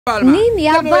NEEM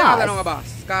Ya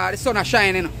Boss. Cause the sun is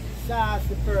shining.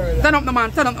 Turn up the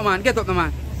man, get up the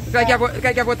man. Like you have to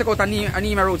take out a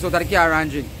NEEM Ya Roots out of the car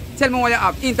and drink. Tell me what you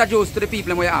have, introduce to the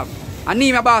people what you have. A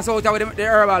NEEM Ya Boss out with the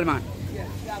herbal man. Yeah,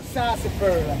 you have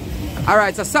sarsaparilla.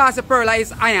 Alright, so sarsaparilla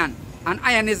is iron. And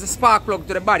iron is the spark plug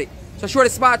to the body. So show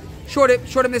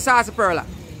them the sarsaparilla.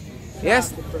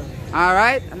 Yes?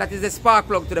 Alright, and that is the spark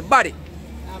plug to the body.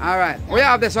 Alright, what you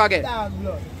have this one again?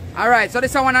 Alright, so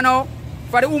this one I know.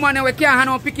 For the woman who can't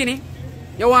handle bikini,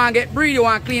 you want to get breed, you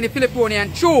want to clean the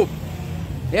Philipponian tube.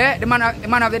 Yeah, the man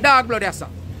have the dog blood there, sir.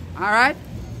 Alright?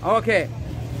 Okay.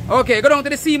 Okay, go down to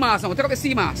the sea mass now. Take up the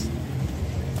sea mass.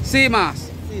 Sea mass.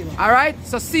 Alright?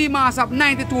 So sea mass have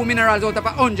 92 minerals out of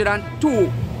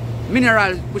 102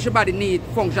 minerals which your body need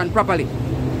function properly.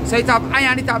 So it have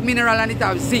iron, it have mineral, and it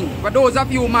have zinc. For those of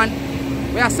you, man,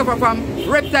 we are suffer from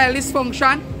reptile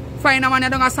dysfunction, find a man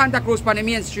down at Santa Cruz on the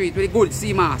main street with a good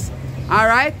sea mass.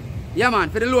 Alright? Yeah, man,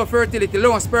 for the low fertility,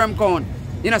 low sperm count,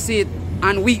 you know, see it,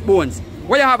 and weak bones.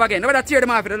 What you have again? Let me tear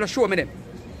them off, it'll show me them.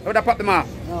 Let me pop them off.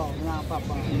 No, not pop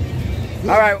off.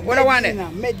 Alright, what I want it?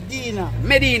 Medina.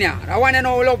 I want to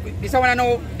know, look, this I want to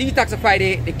know, detoxify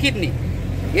the kidney.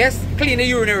 Yes? Clean the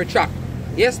urinary tract.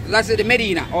 Yes? That's the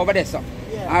Medina over there, sir.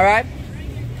 Yeah. Alright?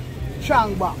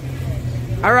 Changbak.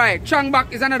 Alright,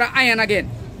 Changbak is another iron again.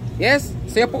 Yes?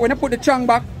 So when you put the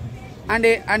Changbak, when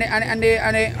we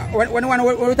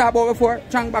talk about before,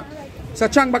 Changbak. So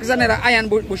Changbak is another iron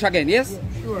bush again, yes? Yeah,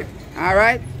 sure.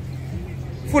 Alright.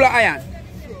 Full of iron.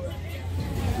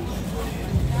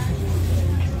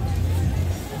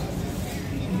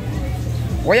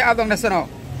 What you have done this now?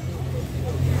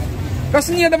 Because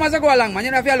near them as I go along, man,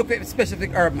 you don't have to look at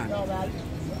specific herb, man. No, man.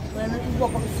 When you go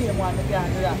from the same one, you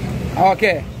can't do that.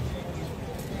 Okay.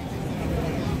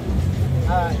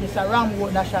 It's a rambo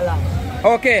dashalang.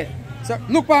 Okay. So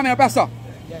look for me, Pastor.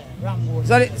 Yeah, rambo.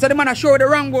 So the man show the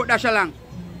rambo dashalang.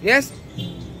 Yes?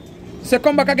 So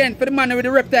come back again for the man with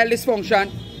the reptile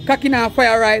dysfunction. Cocking on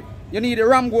fire, right? You need the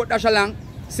rambo dashalang.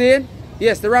 See?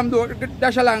 Yes, the rambo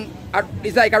dashalang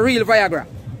is like a real Viagra.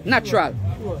 Natural.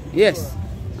 Sure. Yes. Sure.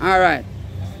 Alright.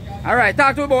 Alright,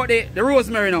 talk to me about the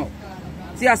rosemary now.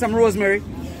 See how some rosemary?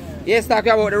 Yes, talk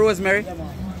about the rosemary.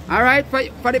 Alright,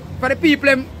 for the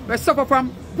people who suffer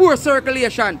from poor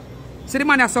circulation. See the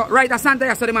man here, so right at Santa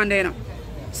here, so the man there now.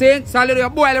 See, so you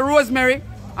boil the rosemary,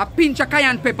 a pinch of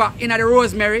cayenne pepper in the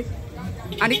rosemary,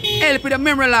 and it help with the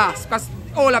memory loss, because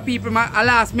all the people have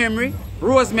lost memory,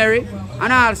 rosemary,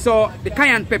 and also the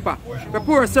cayenne pepper for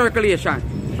poor circulation.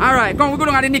 Alright, come we go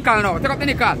down at the nickel now. Take up the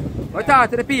nickel. We talk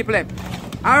to the people.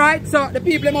 Alright, so the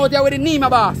people out here with the NEEM Ya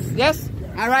Boss. Yes?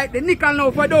 Alright, the nickel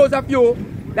now for those of you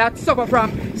that suffer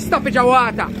from stoppage of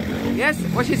water. Yes?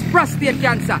 Which is prostate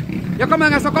cancer. You come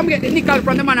here, so come get the nickel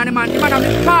from the man, and the man have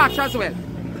the parch as well.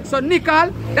 So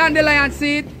nickel, dandelion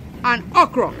seed, and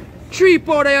okra. 3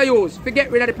 powder you use to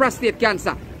get rid of the prostate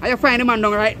cancer. And you find the man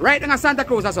down right down at Santa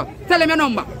Cruz as well. Tell him your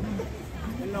number.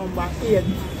 Number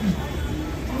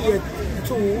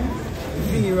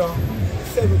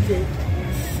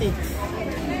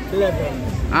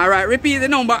 8207611. Alright, repeat the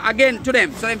number again to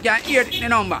them so they can hear the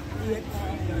number.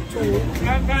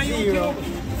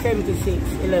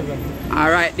 8207611.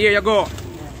 Alright, there you go.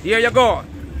 There you go.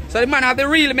 So the man have the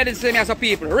real medicine here, so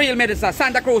people. Real medicine.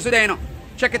 Santa Cruz today, you know.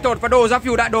 Check it out for those of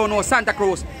you that don't know Santa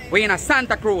Cruz. We're in a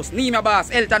Santa Cruz, NEEM Ya Boss,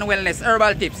 Health and Wellness,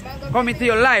 Herbal Tips. Coming to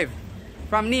you live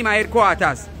from NEEM Ya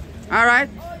headquarters. Alright?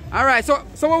 Alright, so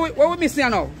what we missing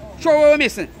now? Show what we're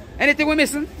missing. Anything we're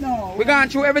missing? No. We're going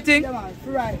through everything? Yeah, man,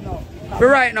 for right now. For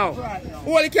right now. For right now.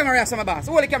 Hold the camera, sir, my boss.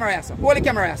 Hold the camera, sir. Hold the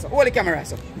camera, sir. Hold the camera,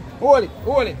 sir. Hold it.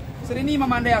 So the NEEM Ya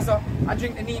man there, sir. I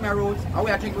drink the NEEM Ya Roots. And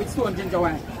we drink with stone ginger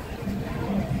wine.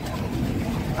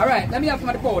 Alright, let me have some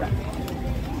of the powder.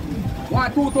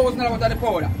 2,000 worth of the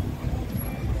powder.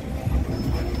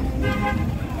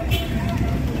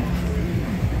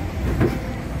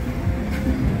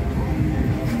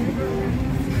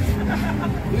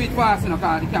 Do it fast, you know,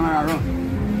 because the camera run.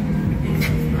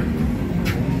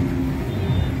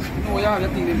 No, you have your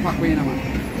thing in pack away, man.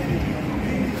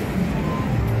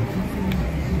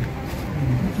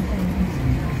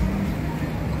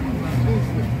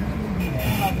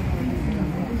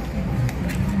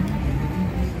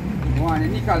 One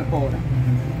nickel powder.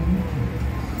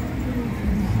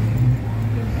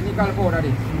 Nickel powder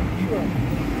this. Sure.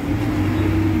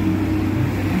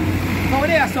 Now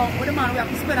there, so with the man we have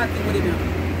to spend that thing with him. You know?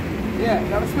 Yeah, we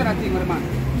have to spend that thing with the man.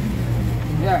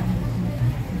 Yeah.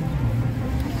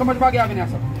 How much bag you have in here,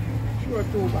 sir? Sure,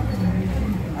 2 bags.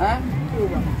 Huh? 2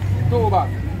 bags. 2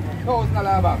 bags.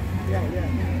 $1,000 bag. Yeah.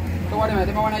 So what do you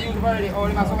want to use it already or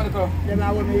do you have some little? Then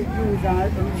I want to use that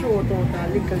and show it out a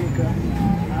little.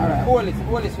 Alright, hold it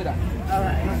for that.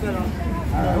 Alright,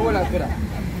 alright, hold it for that.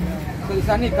 So it's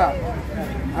a nickel.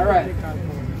 Alright.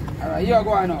 Alright, you're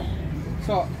going now.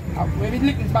 So maybe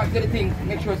link this back to the thing,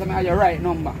 make sure you have your right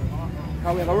number.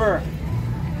 Because we have a work.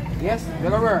 Yes? We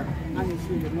have a work. And you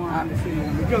see the one,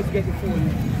 you just get the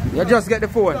phone. You just get the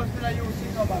phone.